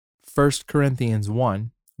1 Corinthians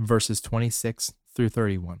 1, verses 26 through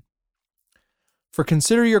 31. For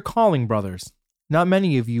consider your calling, brothers. Not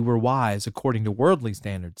many of you were wise according to worldly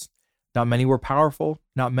standards. Not many were powerful,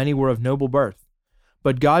 not many were of noble birth.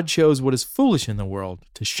 But God chose what is foolish in the world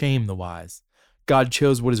to shame the wise. God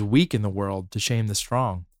chose what is weak in the world to shame the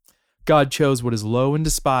strong. God chose what is low and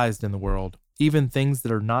despised in the world, even things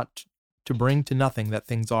that are not, to bring to nothing that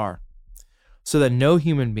things are, so that no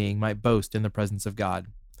human being might boast in the presence of God.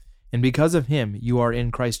 And because of him you are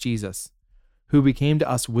in Christ Jesus, who became to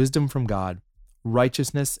us wisdom from God,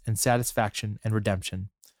 righteousness and satisfaction and redemption,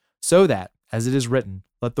 so that, as it is written,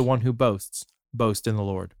 let the one who boasts boast in the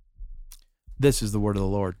Lord. This is the word of the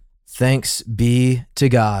Lord. Thanks be to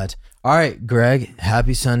God. All right, Greg,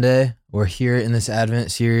 happy Sunday. We're here in this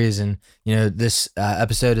Advent series, and this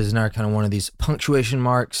episode is in our kind of one of these punctuation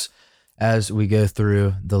marks as we go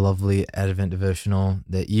through the lovely Advent devotional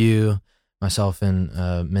that you, myself, and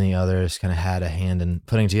many others kind of had a hand in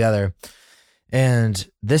putting together. And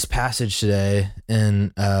this passage today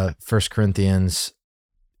in 1 Corinthians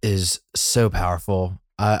is so powerful.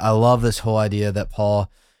 I love this whole idea that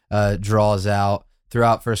Paul draws out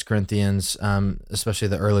throughout 1 Corinthians, especially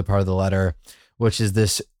the early part of the letter, which is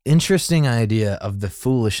this interesting idea of the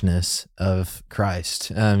foolishness of Christ,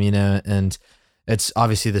 and it's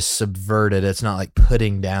obviously this subverted, it's not like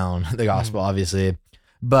putting down the gospel, obviously,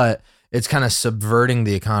 but it's kind of subverting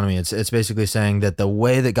the economy. It's basically saying that the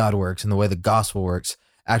way that God works and the way the gospel works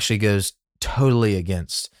actually goes totally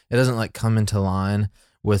against. It doesn't like come into line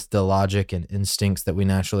with the logic and instincts that we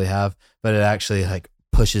naturally have, but it actually like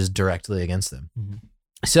pushes directly against them. Mm-hmm.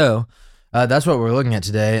 So that's what we're looking at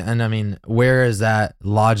today. And I mean, where is that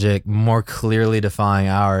logic more clearly defying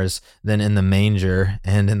ours than in the manger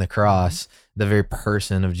and in the cross, the very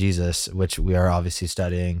person of Jesus, which we are obviously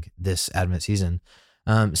studying this Advent season.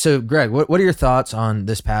 So Greg, what are your thoughts on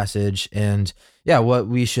this passage, and what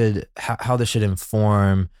we should, how this should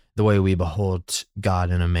inform the way we behold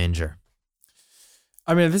God in a manger?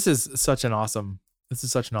 I mean, this is such an awesome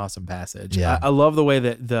passage. Yeah. I love the way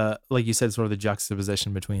that like you said, sort of the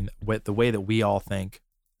juxtaposition between the way that we all think,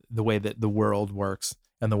 the way that the world works,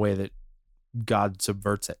 and the way that God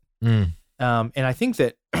subverts it. And I think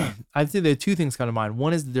that there are two things come to mind.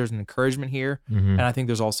 One is that there's an encouragement here, and I think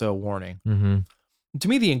there's also a warning. To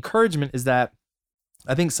me, the encouragement is that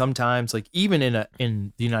I think sometimes, like even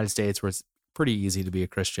in the United States, where it's pretty easy to be a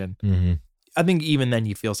Christian, I think even then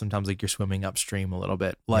you feel sometimes like you're swimming upstream a little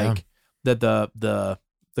bit, like that the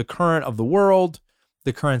current of the world,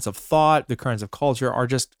 the currents of thought, the currents of culture are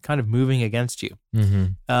just kind of moving against you,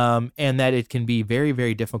 and that it can be very,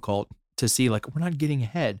 very difficult to see like we're not getting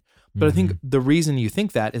ahead. But I think the reason you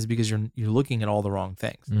think that is because you're looking at all the wrong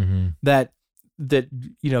things. That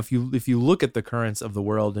if you look at the currents of the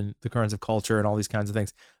world and the currents of culture and all these kinds of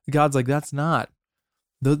things, God's like, that's not,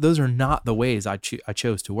 those are not the ways I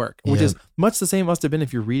chose to work, which is much the same must have been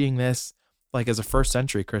if you're reading this like as a first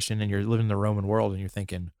century Christian and you're living in the Roman world and you're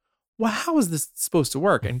thinking, well, how is this supposed to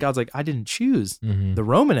work? And God's like, I didn't choose the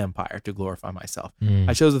Roman Empire to glorify myself.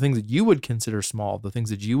 I chose the things that you would consider small, the things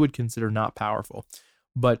that you would consider not powerful,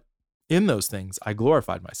 but in those things I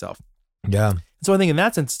glorified myself. Yeah. So I think in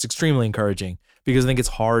that sense, it's extremely encouraging, because I think it's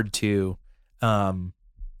hard to,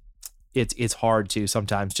 it's hard to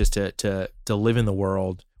sometimes just to live in the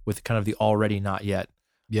world with kind of the already not yet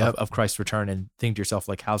of Christ's return and think to yourself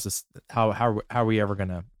like, how's this? How are we ever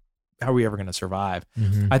gonna survive?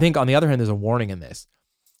 I think on the other hand, there's a warning in this,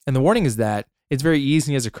 and the warning is that it's very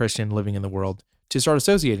easy as a Christian living in the world to start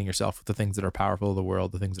associating yourself with the things that are powerful of the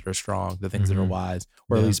world, the things that are strong, the things that are wise,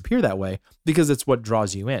 or at least appear that way, because it's what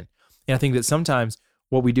draws you in. And I think that sometimes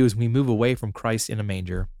what we do is we move away from Christ in a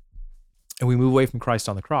manger and we move away from Christ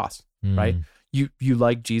on the cross, right? You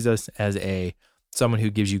like Jesus as someone who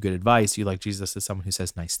gives you good advice. You like Jesus as someone who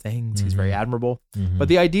says nice things. He's very admirable. But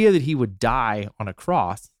the idea that he would die on a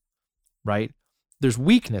cross, right? There's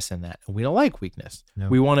weakness in that, and we don't like weakness. No.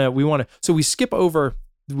 We want to, so we skip over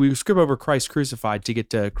Christ crucified to get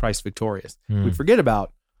to Christ victorious. We forget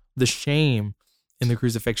about the shame in the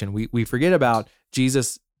crucifixion. We forget about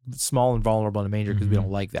Jesus small and vulnerable in a manger because we don't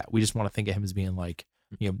like that. We just want to think of him as being like,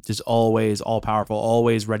 just always all powerful,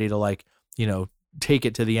 always ready to like, take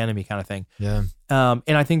it to the enemy kind of thing. Yeah.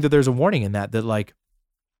 And I think that there's a warning in that like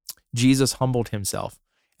Jesus humbled himself.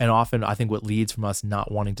 And often I think what leads from us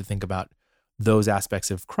not wanting to think about those aspects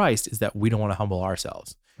of Christ is that we don't want to humble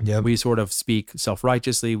ourselves. Yep. We sort of speak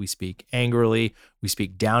self-righteously, we speak angrily, we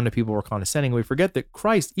speak down to people, we're condescending. We forget that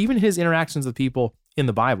Christ, even his interactions with people in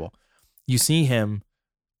the Bible, you see him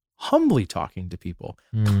humbly talking to people,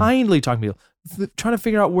 Mm. kindly talking to people, trying to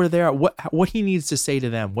figure out where they're at, what he needs to say to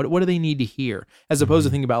them, what do they need to hear, as opposed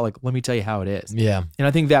to thinking about like, let me tell you how it is. Yeah. And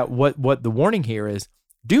I think that what the warning here is,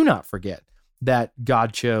 do not forget that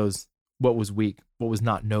God chose what was weak, what was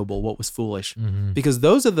not noble, what was foolish, because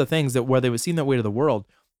those are the things that where they would seem that way to the world.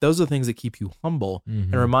 Those are the things that keep you humble,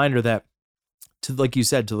 and a reminder that, to like you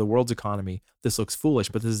said, to the world's economy, this looks foolish,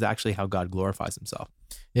 but this is actually how God glorifies himself.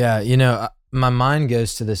 Yeah, you know, my mind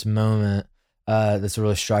goes to this moment that's a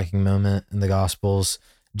really striking moment in the Gospels.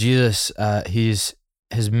 Jesus, his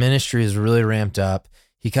ministry is really ramped up.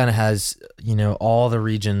 He kind of has, you know, all the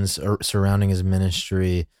regions surrounding his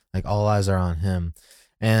ministry, like all eyes are on him.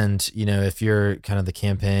 And, you know, if you're kind of the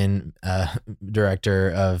campaign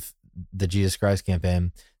director of the Jesus Christ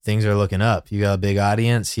campaign, things are looking up. You got a big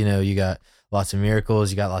audience, you know, you got lots of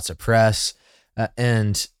miracles, you got lots of press,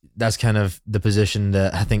 and that's kind of the position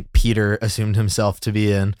that I think Peter assumed himself to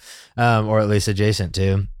be in, or at least adjacent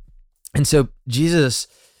to. And so Jesus,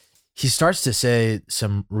 he starts to say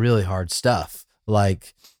some really hard stuff,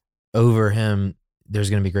 like over him, there's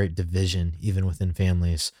going to be great division even within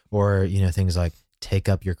families, or, you know, things like take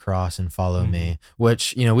up your cross and follow me,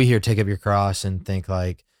 which, you know, we hear take up your cross and think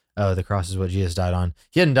like, oh, the cross is what Jesus died on.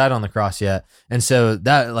 He hadn't died on the cross yet. And so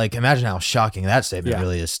that, like, imagine how shocking that statement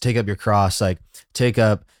really is. Take up your cross, like take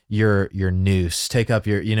up your noose, take up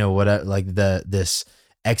your, you know, what, like this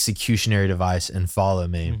executionary device and follow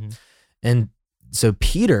me. And so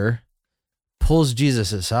Peter pulls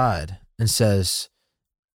Jesus aside and says,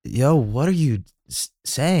 yo, what are you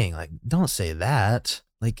saying? Like, don't say that.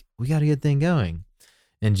 Like, we got a good thing going.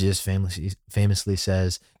 And Jesus famously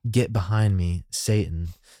says, get behind me, Satan.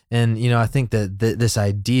 And, you know, I think that this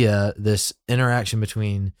idea, this interaction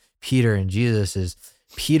between Peter and Jesus is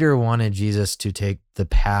Peter wanted Jesus to take the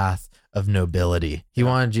path of nobility. He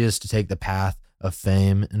wanted Jesus to take the path of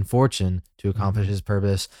fame and fortune to accomplish his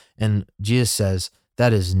purpose. And Jesus says,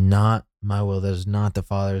 that is not my will. That is not the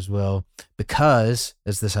Father's will. Because,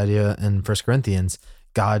 as this idea in 1 Corinthians,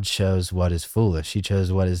 God chose what is foolish. He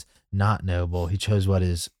chose what is not noble. He chose what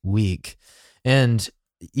is weak. And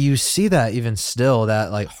you see that even still,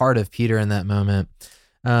 that like heart of Peter in that moment.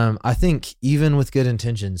 I think even with good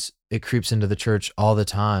intentions, it creeps into the church all the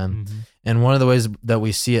time. And one of the ways that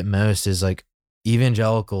we see it most is like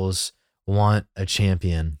evangelicals want a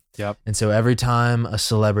champion. And so every time a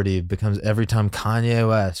celebrity every time Kanye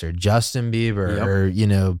West or Justin Bieber or, you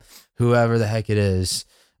know, whoever the heck it is,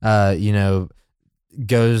 you know,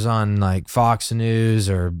 goes on like Fox News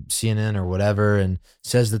or CNN or whatever and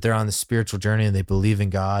says that they're on the spiritual journey and they believe in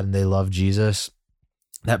God and they love Jesus,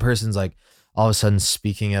 that person's like all of a sudden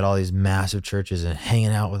speaking at all these massive churches and hanging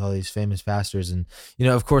out with all these famous pastors. And, you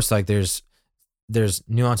know, of course, like there's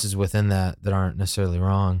nuances within that aren't necessarily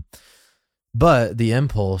wrong, but the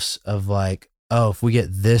impulse of like, oh, if we get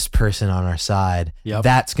this person on our side,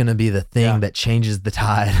 that's going to be the thing that changes the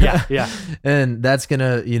tide. And that's going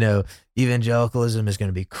to, you know, evangelicalism is going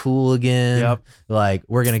to be cool again. Like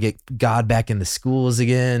we're going to get God back in the schools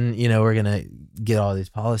again. You know, we're going to get all these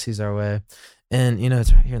policies our way. And, you know,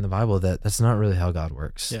 it's right here in the Bible that's not really how God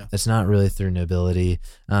works. It's not really through nobility.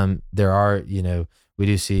 There are, you know, we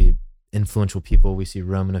do see influential people. We see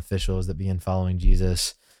Roman officials that begin following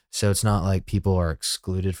Jesus. So it's not like people are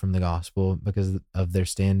excluded from the gospel because of their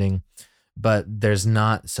standing, but there's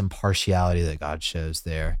not some partiality that God shows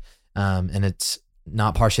there. And it's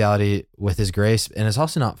not partiality with his grace, and it's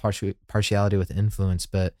also not partiality with influence,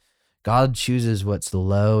 but God chooses what's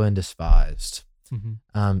low and despised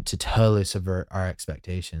to totally subvert our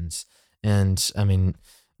expectations. And I mean,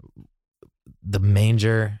 the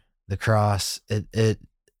manger, the cross, it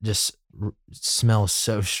just smells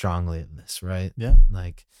so strongly of this, right?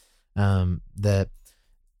 Like that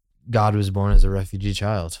God was born as a refugee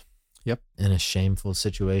child. In a shameful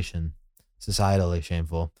situation, societally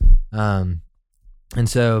shameful. And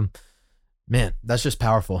so, man, that's just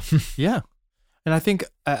powerful. And I think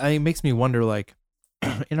it makes me wonder, like,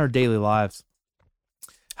 in our daily lives,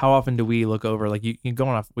 how often do we look over, like, you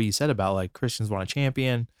going off what you said about, like, Christians want a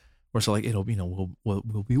champion, or so, like, it'll, you know,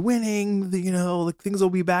 we'll be winning, you know, like, things will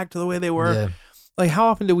be back to the way they were. Like, how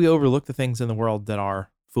often do we overlook the things in the world that are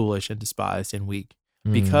foolish and despised and weak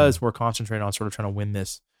because we're concentrating on sort of trying to win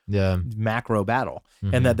this macro battle?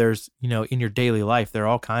 And that there's, you know, in your daily life, there are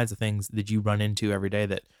all kinds of things that you run into every day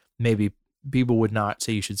that maybe people would not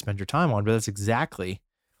say you should spend your time on, but that's exactly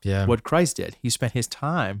what Christ did. He spent his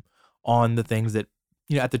time on the things that,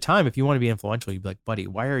 you know, at the time, if you want to be influential, you'd be like, buddy,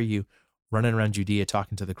 why are you running around Judea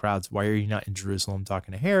talking to the crowds? Why are you not in Jerusalem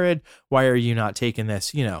talking to Herod? Why are you not taking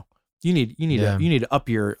this? You know, you need to up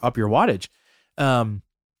your wattage.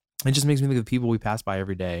 It just makes me think of the people we pass by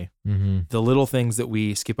every day, the little things that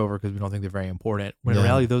we skip over because we don't think they're very important. When in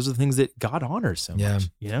reality, those are the things that God honors so much,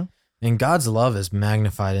 you know? And God's love is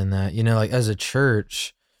magnified in that, you know, like as a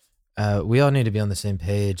church, we all need to be on the same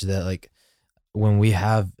page that like when we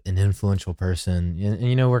have an influential person and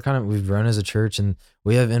you know, we've grown as a church and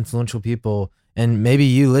we have influential people, and maybe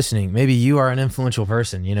you listening, maybe you are an influential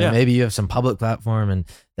person, you know, maybe you have some public platform and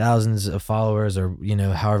thousands of followers or, you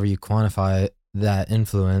know, however you quantify that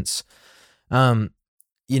influence. You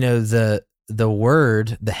know, the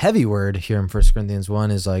word, the heavy word here in 1 Corinthians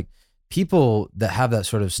 1 is like people that have that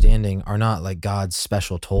sort of standing are not like God's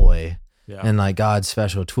special toy and like God's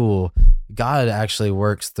special tool. God actually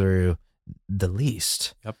works through the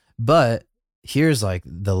least. But here's like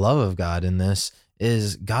the love of God in this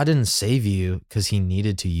is God didn't save you because he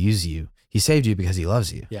needed to use you. He saved you because he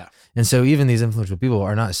loves you. And so even these influential people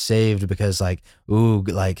are not saved because like, ooh,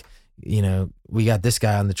 like, you know, we got this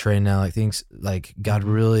guy on the train now, like things like God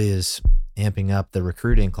really is amping up the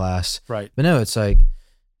recruiting class. Right. But no, it's like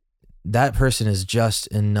that person is just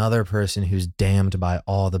another person who's damned by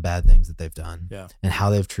all the bad things that they've done and how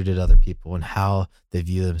they've treated other people and how they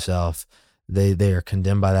view themselves. They are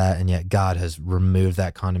condemned by that, and yet God has removed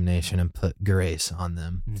that condemnation and put grace on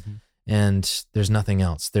them. And there's nothing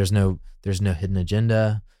else. There's no hidden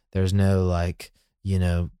agenda. There's no like, you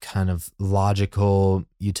know, kind of logical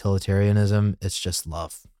utilitarianism. It's just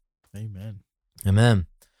love. Amen.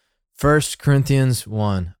 1 Corinthians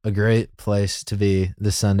 1, a great place to be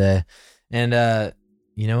this Sunday. And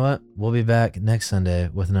you know what? We'll be back next Sunday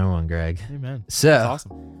with another one, Greg. Amen. So, that's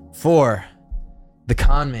awesome. For the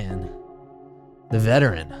con man, the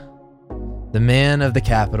veteran, the man of the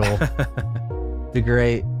Capitol, the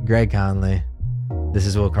great Greg Conley, this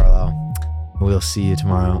is Will Carlisle. We'll see you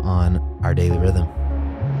tomorrow on Our Daily Rhythm.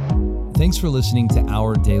 Thanks for listening to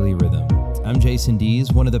Our Daily Rhythm. I'm Jason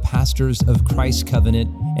Dees, one of the pastors of Christ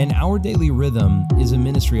Covenant, and Our Daily Rhythm is a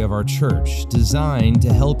ministry of our church designed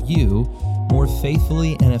to help you more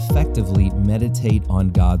faithfully and effectively meditate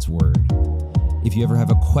on God's Word. If you ever have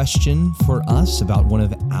a question for us about one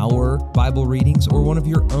of our Bible readings or one of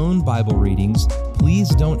your own Bible readings, please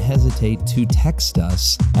don't hesitate to text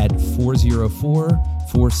us at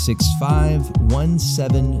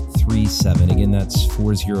 404-465-1737. Again, that's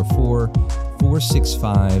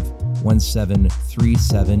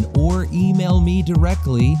 404-465-1737. Or email me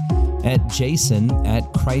directly at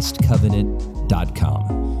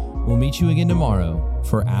jason@christcovenant.com. We'll meet you again tomorrow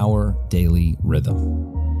for Our Daily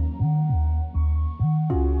Rhythm.